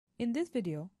In this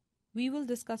video, we will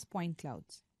discuss point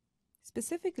clouds.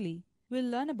 Specifically, we'll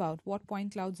learn about what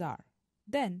point clouds are.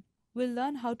 Then, we'll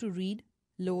learn how to read,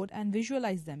 load, and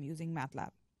visualize them using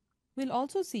MATLAB. We'll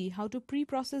also see how to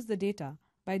pre-process the data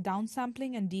by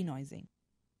downsampling and denoising.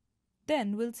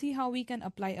 Then, we'll see how we can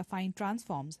apply affine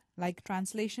transforms like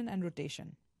translation and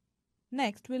rotation.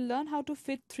 Next, we'll learn how to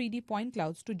fit 3D point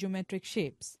clouds to geometric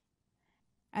shapes.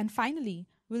 And finally,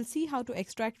 we'll see how to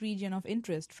extract region of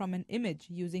interest from an image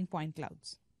using point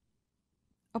clouds.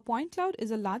 A point cloud is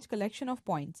a large collection of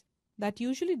points that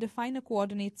usually define a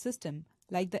coordinate system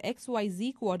like the x, y,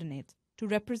 z coordinates to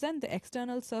represent the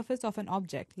external surface of an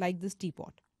object like this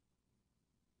teapot.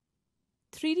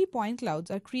 3D point clouds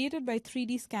are created by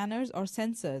 3D scanners or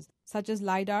sensors such as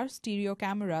LiDAR, stereo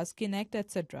cameras, Kinect,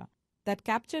 etc. that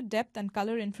capture depth and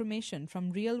color information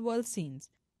from real-world scenes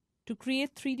to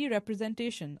create 3D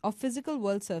representation of physical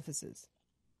world surfaces.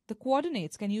 The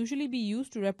coordinates can usually be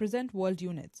used to represent world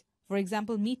units, for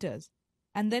example meters,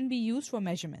 and then be used for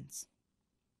measurements.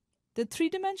 The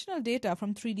three-dimensional data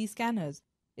from 3D scanners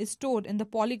is stored in the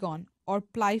polygon or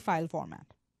ply file format.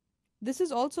 This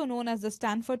is also known as the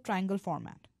Stanford triangle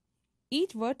format.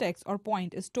 Each vertex or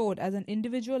point is stored as an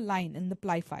individual line in the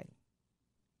ply file.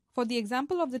 For the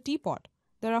example of the teapot,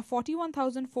 there are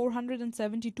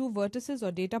 41,472 vertices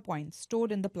or data points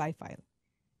stored in the ply file.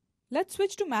 Let's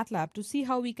switch to MATLAB to see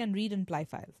how we can read in ply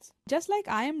files. Just like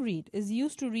IMRead is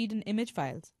used to read in image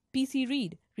files,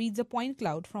 PCRead reads a point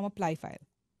cloud from a ply file.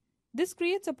 This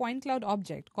creates a point cloud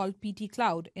object called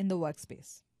ptCloud in the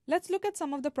workspace. Let's look at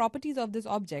some of the properties of this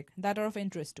object that are of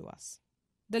interest to us.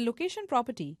 The location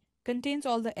property contains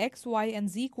all the x, y, and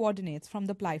z coordinates from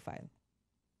the ply file.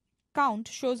 Count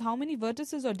shows how many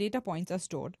vertices or data points are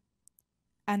stored,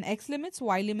 and x limits,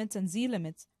 y limits, and z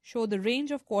limits show the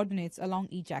range of coordinates along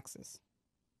each axis.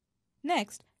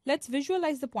 Next, let's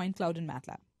visualize the point cloud in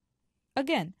MATLAB.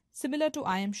 Again, similar to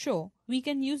IMShow, we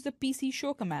can use the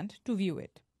PCShow command to view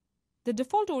it. The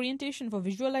default orientation for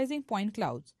visualizing point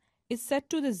clouds is set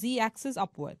to the z-axis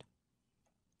upward.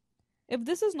 If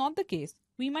this is not the case,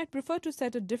 we might prefer to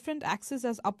set a different axis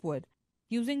as upward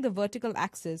using the vertical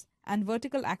axis and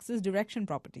vertical axis direction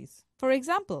properties. For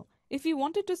example, if we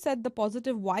wanted to set the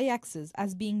positive y-axis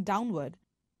as being downward,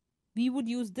 we would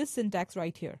use this syntax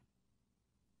right here.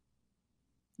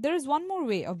 There is one more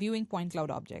way of viewing point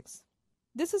cloud objects.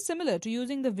 This is similar to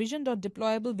using the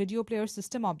vision.deployable video player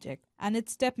system object and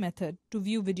its step method to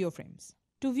view video frames.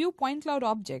 To view point cloud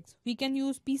objects, we can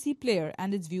use PCPlayer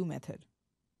and its view method.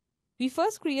 We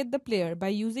first create the player by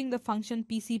using the function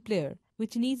PCPlayer,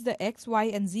 which needs the x, y,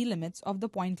 and z limits of the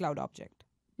point cloud object.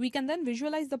 We can then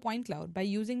visualize the point cloud by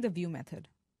using the view method.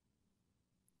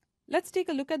 Let's take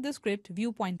a look at the script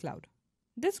viewPointCloud.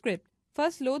 This script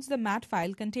first loads the mat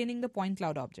file containing the point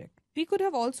cloud object. We could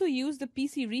have also used the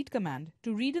PCRead command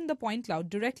to read in the point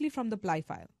cloud directly from the ply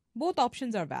file. Both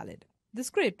options are valid. The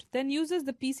script then uses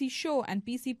the PCShow and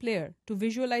PCPlayer to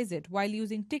visualize it while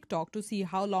using TikTok to see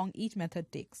how long each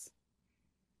method takes.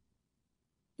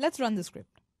 Let's run the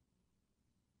script.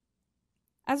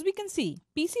 As we can see,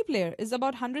 PCPlayer is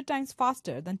about 100 times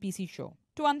faster than PCShow.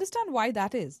 To understand why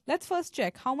that is, let's first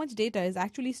check how much data is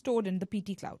actually stored in the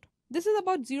ptCloud. This is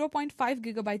about 0.5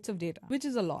 gigabytes of data, which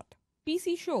is a lot.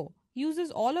 PCShow uses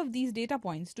all of these data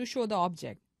points to show the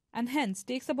object, and hence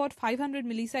takes about 500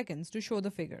 milliseconds to show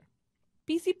the figure.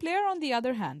 PCPlayer, on the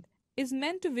other hand, is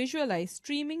meant to visualize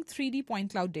streaming 3D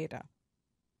point cloud data.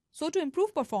 So to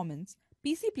improve performance,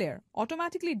 PCPlayer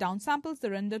automatically downsamples the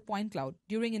rendered point cloud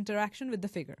during interaction with the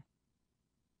figure.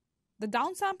 The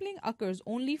downsampling occurs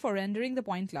only for rendering the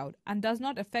point cloud and does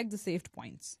not affect the saved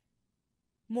points.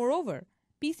 Moreover,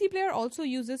 PCPlayer also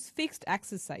uses fixed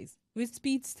axis size, which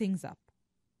speeds things up.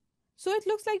 So it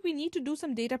looks like we need to do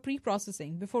some data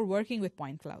pre-processing before working with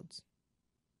point clouds.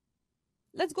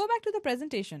 Let's go back to the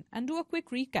presentation and do a quick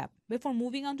recap before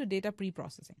moving on to data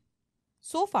pre-processing.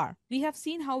 So far, we have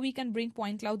seen how we can bring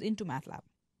point clouds into MATLAB.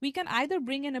 We can either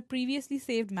bring in a previously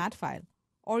saved mat file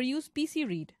or use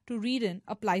PCRead to read in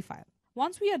a ply file.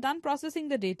 Once we are done processing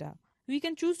the data, we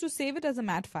can choose to save it as a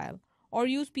mat file or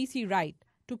use PCWrite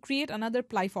to create another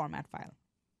ply format file.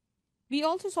 We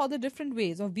also saw the different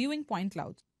ways of viewing point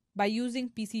clouds by using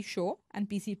PCShow and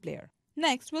PCPlayer.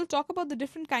 Next, we'll talk about the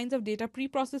different kinds of data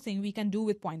pre-processing we can do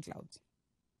with point clouds.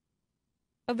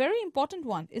 A very important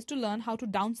one is to learn how to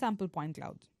downsample point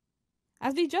clouds.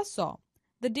 As we just saw,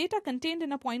 the data contained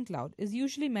in a point cloud is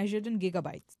usually measured in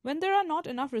gigabytes. When there are not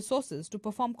enough resources to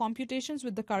perform computations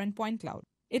with the current point cloud,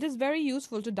 it is very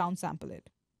useful to downsample it.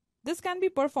 This can be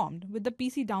performed with the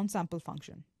PC downsample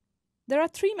function. There are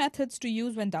three methods to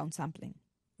use when downsampling.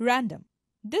 Random.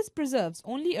 This preserves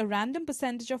only a random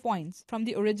percentage of points from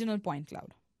the original point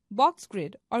cloud. Box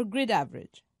grid or grid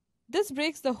average. This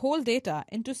breaks the whole data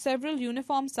into several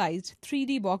uniform-sized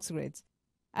 3D box grids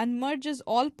and merges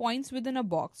all points within a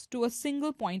box to a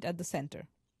single point at the center.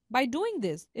 By doing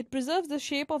this, it preserves the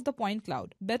shape of the point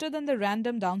cloud better than the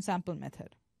random downsample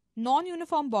method.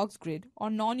 Non-uniform box grid or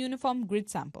non-uniform grid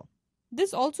sample.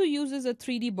 This also uses a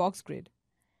 3D box grid,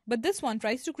 but this one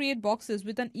tries to create boxes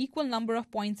with an equal number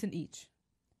of points in each.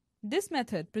 This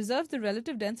method preserves the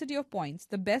relative density of points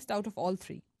the best out of all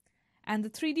three, and the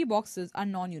 3D boxes are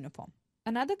non-uniform.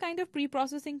 Another kind of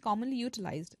pre-processing commonly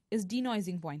utilized is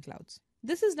denoising point clouds.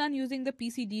 This is done using the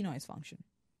PC denoise function.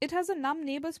 It has a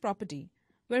num_neighbors property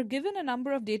where, given a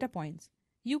number of data points,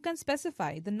 you can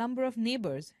specify the number of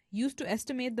neighbors used to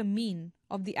estimate the mean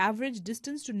of the average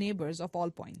distance to neighbors of all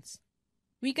points.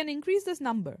 We can increase this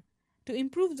number to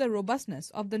improve the robustness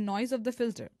of the noise of the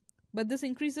filter, but this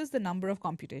increases the number of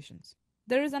computations.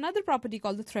 There is another property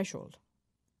called the threshold.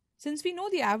 Since we know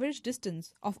the average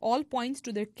distance of all points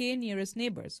to their k nearest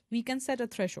neighbors, we can set a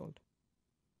threshold.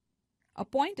 A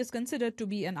point is considered to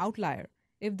be an outlier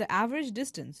if the average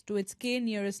distance to its k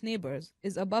nearest neighbors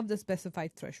is above the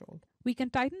specified threshold. We can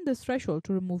tighten this threshold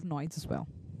to remove noise as well.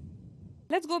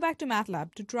 Let's go back to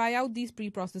MATLAB to try out these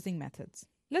pre-processing methods.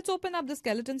 Let's open up the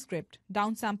skeleton script,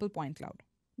 downsample point cloud.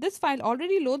 This file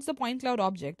already loads the point cloud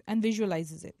object and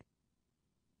visualizes it.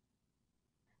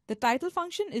 The title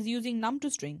function is using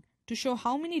num2string to show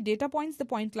how many data points the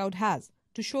point cloud has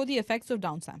to show the effects of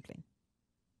downsampling.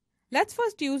 Let's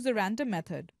first use the random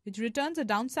method, which returns a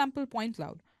downsample point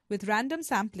cloud with random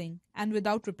sampling and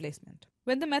without replacement.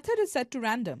 When the method is set to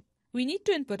random, we need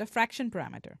to input a fraction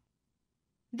parameter.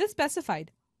 This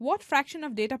specified what fraction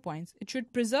of data points it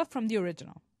should preserve from the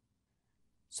original.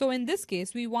 So in this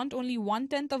case, we want only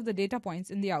 1/10 of the data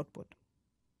points in the output.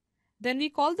 Then we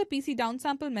call the PC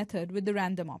downsample method with the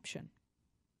random option.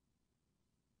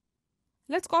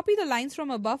 Let's copy the lines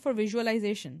from above for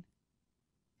visualization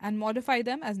and modify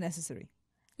them as necessary.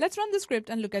 Let's run the script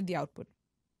and look at the output.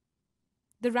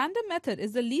 The random method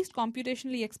is the least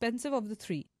computationally expensive of the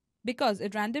three because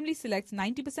it randomly selects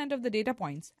 90% of the data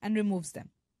points and removes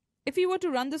them. If we were to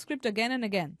run the script again and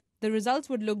again, the results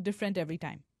would look different every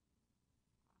time.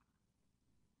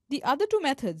 The other two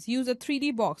methods use a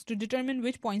 3D box to determine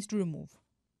which points to remove.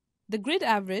 The grid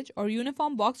average or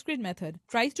uniform box grid method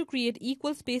tries to create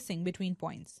equal spacing between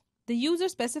points. The user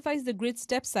specifies the grid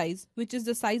step size, which is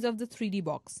the size of the 3D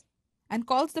box, and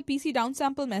calls the PC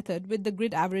downsample method with the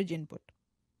grid average input.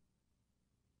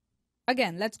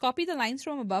 Again, let's copy the lines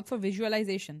from above for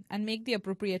visualization and make the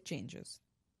appropriate changes.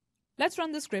 Let's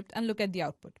run the script and look at the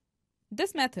output.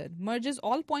 This method merges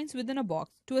all points within a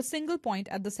box to a single point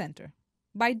at the center.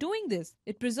 By doing this,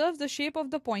 it preserves the shape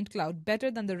of the point cloud better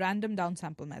than the random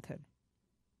downsample method.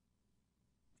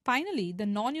 Finally, the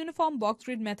non-uniform box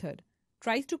grid method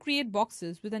tries to create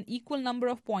boxes with an equal number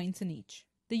of points in each.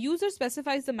 The user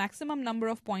specifies the maximum number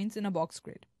of points in a box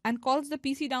grid and calls the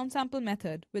PC downsample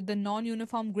method with the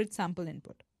non-uniform grid sample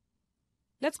input.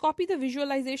 Let's copy the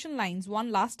visualization lines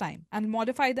one last time and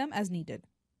modify them as needed.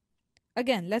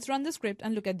 Again, let's run the script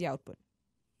and look at the output.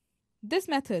 This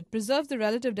method preserves the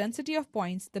relative density of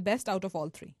points the best out of all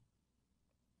three.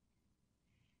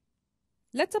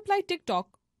 Let's apply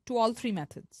tick-tock to all three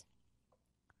methods.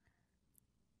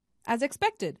 As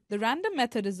expected, the random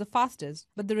method is the fastest,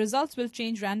 but the results will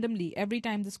change randomly every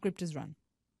time the script is run.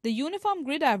 The uniform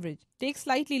grid average takes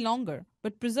slightly longer,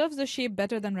 but preserves the shape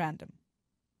better than random.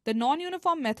 The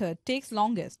non-uniform method takes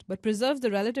longest, but preserves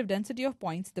the relative density of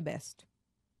points the best.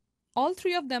 All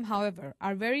three of them, however,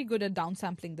 are very good at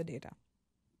downsampling the data.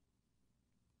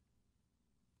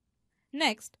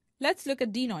 Next, let's look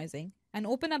at denoising and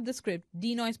open up the script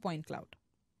denoise point cloud.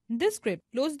 This script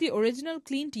loads the original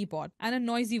clean teapot and a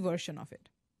noisy version of it.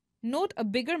 Note a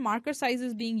bigger marker size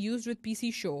is being used with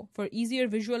PC show for easier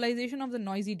visualization of the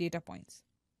noisy data points.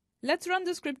 Let's run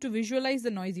the script to visualize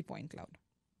the noisy point cloud.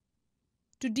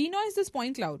 To denoise this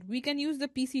point cloud, we can use the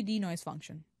PC denoise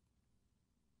function.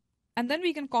 And then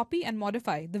we can copy and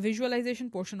modify the visualization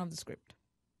portion of the script.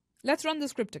 Let's run the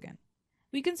script again.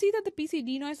 We can see that the PC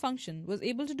denoise function was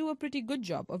able to do a pretty good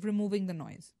job of removing the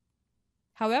noise.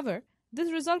 However,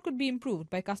 this result could be improved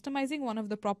by customizing one of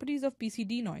the properties of PC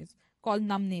denoise called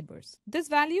num_neighbors. This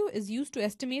value is used to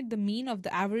estimate the mean of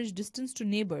the average distance to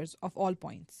neighbors of all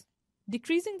points.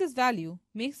 Decreasing this value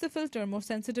makes the filter more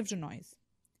sensitive to noise.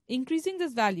 Increasing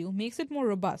this value makes it more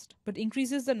robust but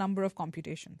increases the number of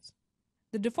computations.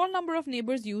 The default number of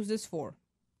neighbors used is 4.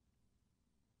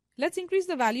 Let's increase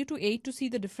the value to 8 to see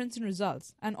the difference in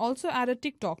results and also add a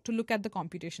tick-tock to look at the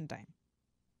computation time.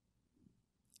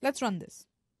 Let's run this.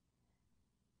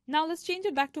 Now let's change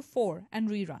it back to 4 and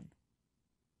rerun.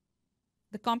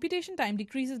 The computation time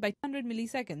decreases by 200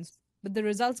 milliseconds, but the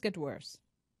results get worse.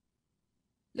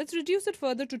 Let's reduce it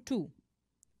further to 2.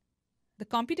 The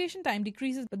computation time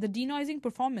decreases, but the denoising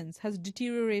performance has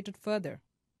deteriorated further.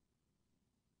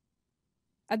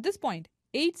 At this point,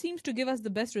 8 seems to give us the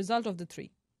best result of the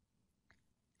 3.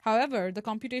 However, the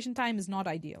computation time is not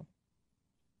ideal.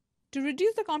 To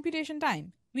reduce the computation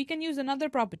time, we can use another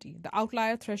property, the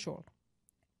outlier threshold.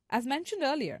 As mentioned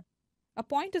earlier, a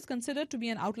point is considered to be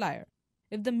an outlier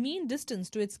if the mean distance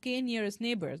to its k nearest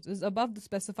neighbors is above the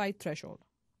specified threshold.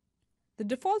 The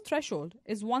default threshold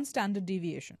is 1 standard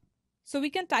deviation. So we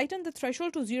can tighten the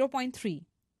threshold to 0.3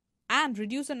 and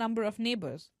reduce the number of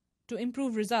neighbors to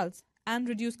improve results and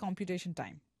reduce computation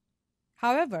time.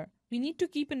 However, we need to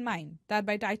keep in mind that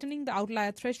by tightening the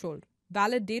outlier threshold,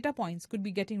 valid data points could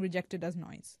be getting rejected as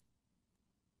noise.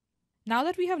 Now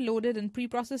that we have loaded and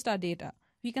pre-processed our data,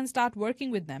 we can start working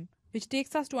with them, which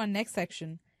takes us to our next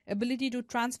section, ability to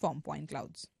transform point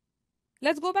clouds.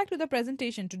 Let's go back to the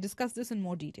presentation to discuss this in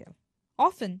more detail.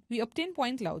 Often, we obtain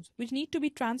point clouds which need to be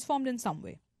transformed in some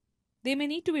way. They may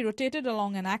need to be rotated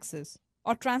along an axis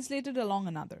or translated along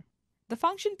another. The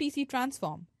function PC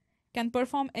transform can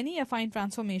perform any affine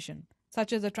transformation,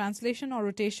 such as a translation or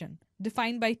rotation,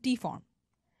 defined by T-form.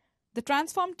 The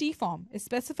transform T-form is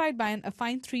specified by an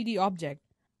affine 3D object,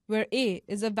 where A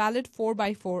is a valid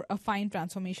 4x4 affine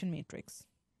transformation matrix.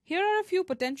 Here are a few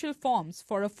potential forms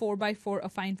for a 4x4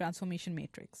 affine transformation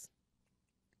matrix.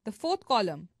 The fourth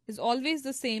column is always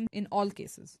the same in all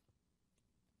cases.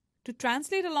 To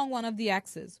translate along one of the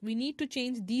axes, we need to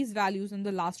change these values in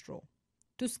the last row.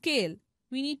 To scale,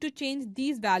 we need to change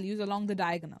these values along the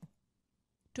diagonal.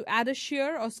 To add a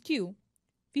shear or skew,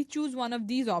 we choose one of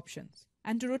these options.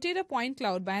 And to rotate a point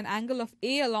cloud by an angle of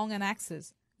A along an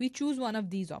axis, we choose one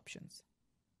of these options.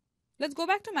 Let's go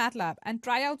back to MATLAB and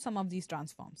try out some of these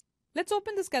transforms. Let's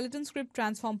open the skeleton script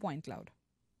transform point cloud.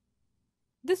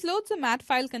 This loads a mat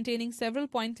file containing several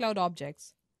point cloud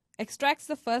objects, extracts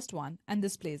the first one, and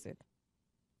displays it.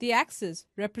 The axes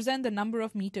represent the number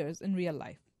of meters in real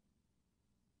life.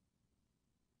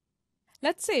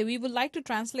 Let's say we would like to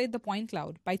translate the point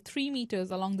cloud by 3 meters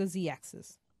along the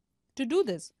z-axis. To do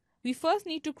this, we first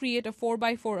need to create a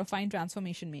 4x4 affine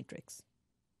transformation matrix.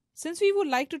 Since we would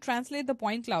like to translate the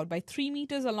point cloud by 3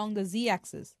 meters along the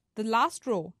z-axis, the last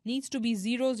row needs to be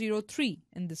 0, 0, 3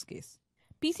 in this case.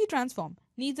 PC transform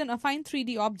needs an affine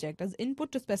 3D object as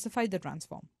input to specify the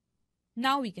transform.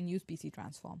 Now we can use PC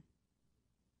transform.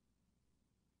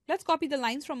 Let's copy the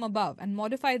lines from above and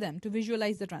modify them to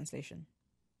visualize the translation.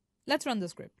 Let's run the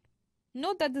script.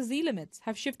 Note that the z-limits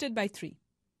have shifted by 3.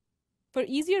 For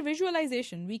easier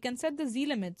visualization, we can set the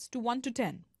z-limits to 1 to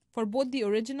 10 for both the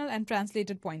original and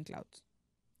translated point clouds.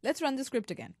 Let's run the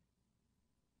script again.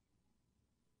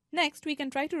 Next, we can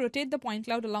try to rotate the point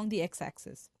cloud along the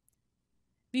x-axis.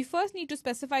 We first need to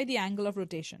specify the angle of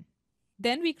rotation.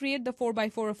 Then we create the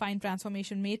 4x4 affine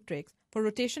transformation matrix for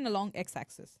rotation along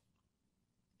x-axis.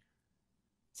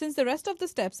 Since the rest of the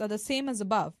steps are the same as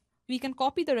above, we can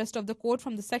copy the rest of the code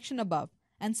from the section above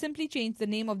and simply change the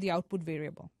name of the output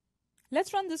variable.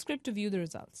 Let's run this script to view the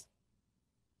results.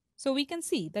 So we can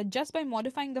see that just by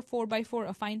modifying the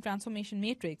 4x4 affine transformation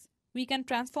matrix, we can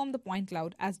transform the point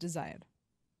cloud as desired.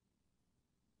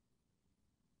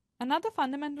 Another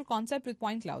fundamental concept with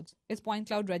point clouds is point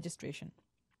cloud registration.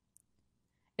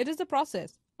 It is the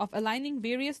process of aligning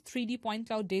various 3D point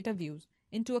cloud data views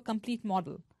into a complete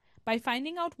model by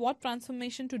finding out what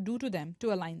transformation to do to them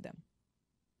to align them.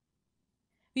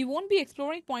 We won't be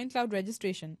exploring point cloud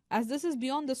registration as this is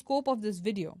beyond the scope of this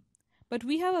video, but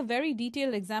we have a very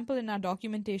detailed example in our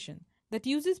documentation that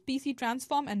uses PC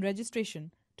transform and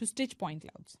registration to stitch point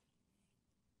clouds.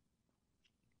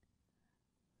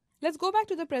 Let's go back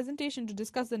to the presentation to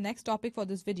discuss the next topic for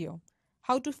this video,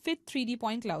 how to fit 3D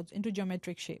point clouds into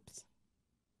geometric shapes.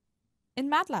 In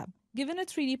MATLAB, given a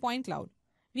 3D point cloud,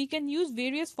 we can use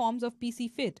various forms of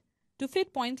PC fit to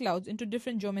fit point clouds into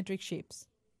different geometric shapes.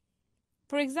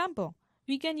 For example,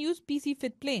 we can use PC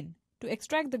fit plane to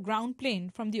extract the ground plane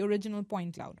from the original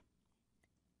point cloud.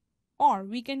 Or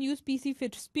we can use PC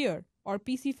fit sphere or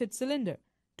PC fit cylinder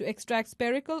to extract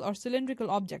spherical or cylindrical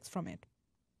objects from it.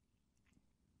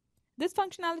 This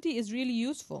functionality is really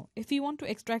useful if we want to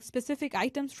extract specific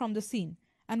items from the scene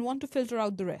and want to filter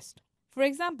out the rest. For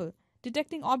example,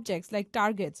 detecting objects like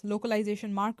targets,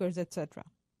 localization markers, etc.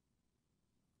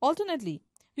 Alternately,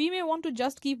 we may want to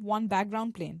just keep one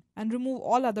background plane and remove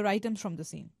all other items from the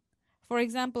scene. For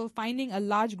example, finding a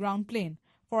large ground plane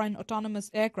for an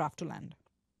autonomous aircraft to land.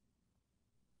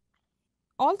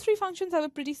 All three functions have a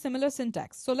pretty similar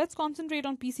syntax, so let's concentrate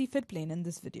on PCFitPlane in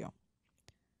this video.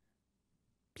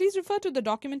 Please refer to the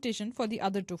documentation for the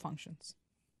other two functions.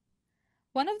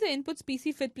 One of the inputs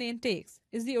PCFitPlane takes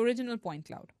is the original point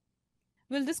cloud.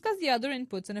 We'll discuss the other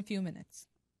inputs in a few minutes.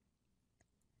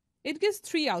 It gives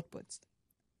three outputs.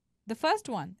 The first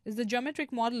one is the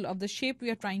geometric model of the shape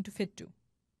we are trying to fit to.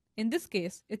 In this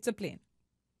case, it's a plane.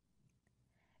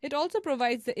 It also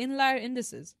provides the inlier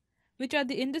indices, which are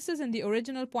the indices in the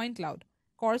original point cloud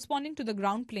corresponding to the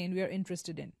ground plane we are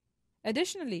interested in.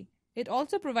 Additionally, it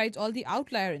also provides all the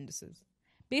outlier indices,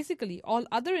 basically all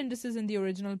other indices in the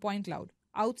original point cloud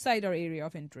outside our area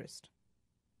of interest.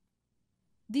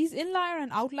 These inlier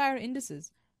and outlier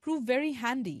indices prove very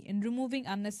handy in removing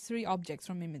unnecessary objects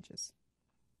from images.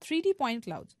 3D point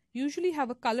clouds usually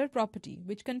have a color property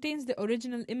which contains the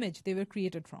original image they were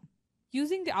created from.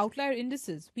 Using the outlier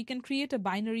indices, we can create a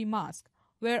binary mask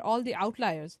where all the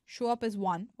outliers show up as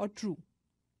 1 or true.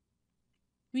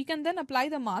 We can then apply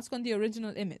the mask on the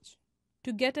original image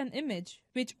to get an image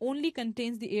which only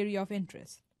contains the area of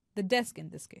interest, the desk in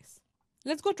this case.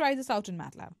 Let's go try this out in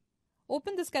MATLAB.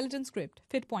 Open the skeleton script,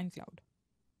 fitPointCloud.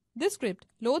 This script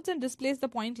loads and displays the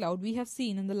point cloud we have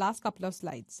seen in the last couple of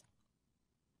slides.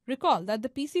 Recall that the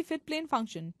PCFitPlane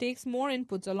function takes more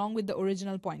inputs along with the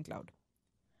original point cloud.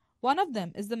 One of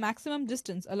them is the maximum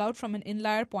distance allowed from an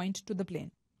inlier point to the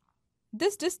plane.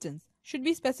 This distance should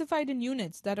be specified in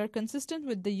units that are consistent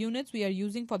with the units we are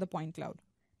using for the point cloud,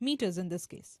 meters in this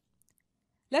case.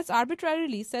 Let's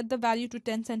arbitrarily set the value to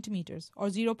 10 centimeters or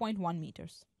 0.1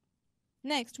 meters.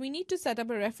 Next, we need to set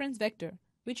up a reference vector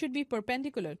which should be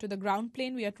perpendicular to the ground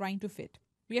plane we are trying to fit.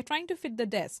 We are trying to fit the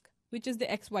desk, which is the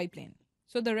XY plane.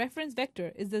 So the reference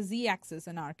vector is the Z-axis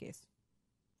in our case.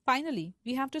 Finally,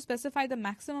 we have to specify the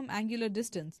maximum angular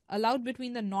distance allowed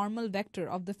between the normal vector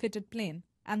of the fitted plane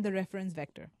and the reference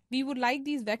vector. We would like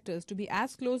these vectors to be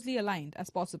as closely aligned as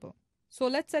possible. So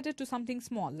let's set it to something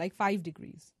small like 5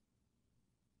 degrees.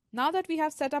 Now that we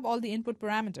have set up all the input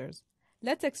parameters,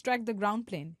 let's extract the ground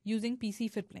plane using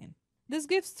PCFitPlane. This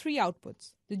gives three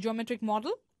outputs: the geometric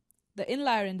model, the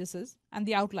inlier indices, and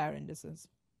the outlier indices,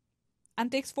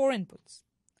 and takes four inputs: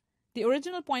 the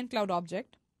original point cloud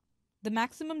object, the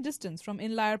maximum distance from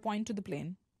inlier point to the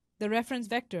plane, the reference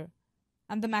vector,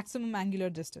 and the maximum angular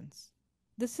distance.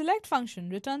 The select function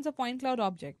returns a point cloud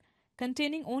object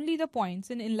containing only the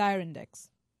points in inlier index.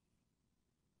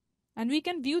 And we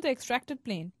can view the extracted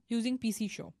plane using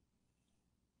PCShow.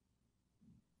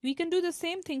 We can do the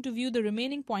same thing to view the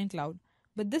remaining point cloud,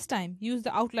 but this time use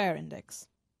the outlier index.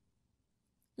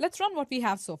 Let's run what we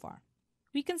have so far.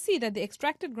 We can see that the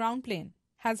extracted ground plane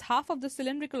has half of the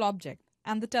cylindrical object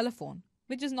and the telephone,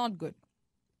 which is not good.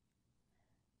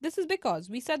 This is because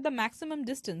we set the maximum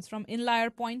distance from inlier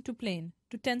point to plane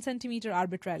to 10 cm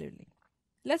arbitrarily.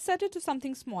 Let's set it to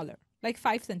something smaller, like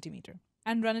 5 cm,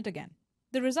 and run it again.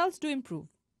 The results do improve,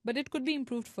 but it could be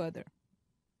improved further.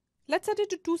 Let's set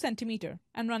it to 2 cm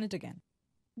and run it again.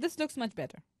 This looks much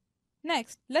better.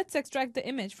 Next, let's extract the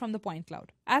image from the point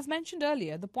cloud. As mentioned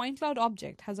earlier, the point cloud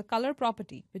object has a color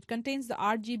property which contains the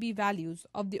RGB values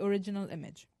of the original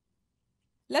image.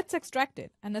 Let's extract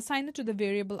it and assign it to the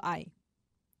variable I.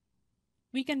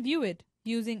 We can view it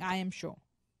using IMShow.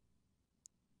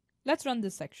 Let's run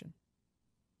this section.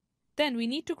 Then we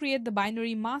need to create the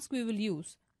binary mask we will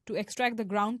use to extract the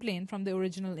ground plane from the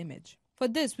original image. For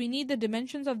this, we need the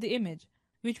dimensions of the image,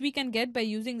 which we can get by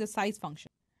using the size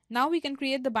function. Now we can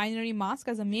create the binary mask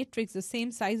as a matrix the same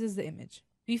size as the image.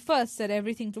 We first set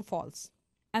everything to false,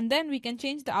 and then we can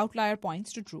change the outlier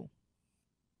points to true.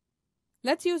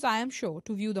 Let's use IMShow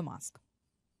to view the mask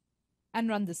and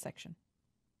run this section.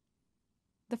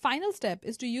 The final step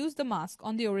is to use the mask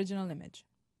on the original image.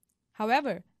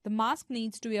 However, the mask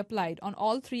needs to be applied on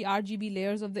all 3 RGB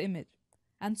layers of the image,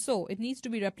 and so it needs to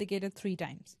be replicated 3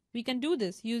 times. We can do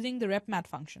this using the repmat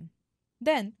function.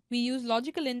 Then, we use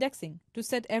logical indexing to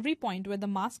set every point where the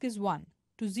mask is 1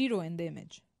 to 0 in the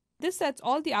image. This sets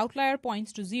all the outlier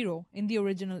points to 0 in the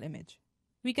original image.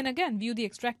 We can again view the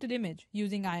extracted image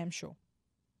using IMShow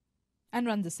and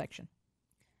run this section.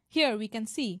 Here we can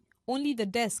see only the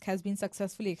desk has been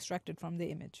successfully extracted from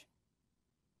the image.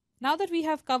 Now that we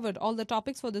have covered all the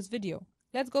topics for this video,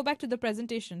 let's go back to the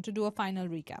presentation to do a final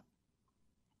recap.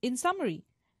 In summary,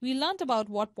 we learned about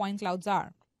what point clouds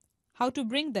are, how to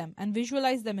bring them and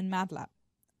visualize them in MATLAB,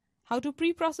 how to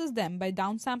pre-process them by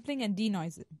downsampling and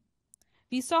denoising.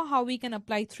 We saw how we can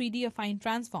apply 3D affine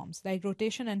transforms like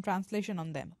rotation and translation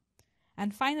on them.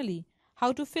 And finally,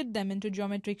 how to fit them into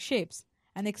geometric shapes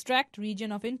and extract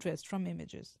region of interest from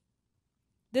images.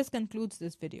 This concludes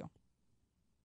this video.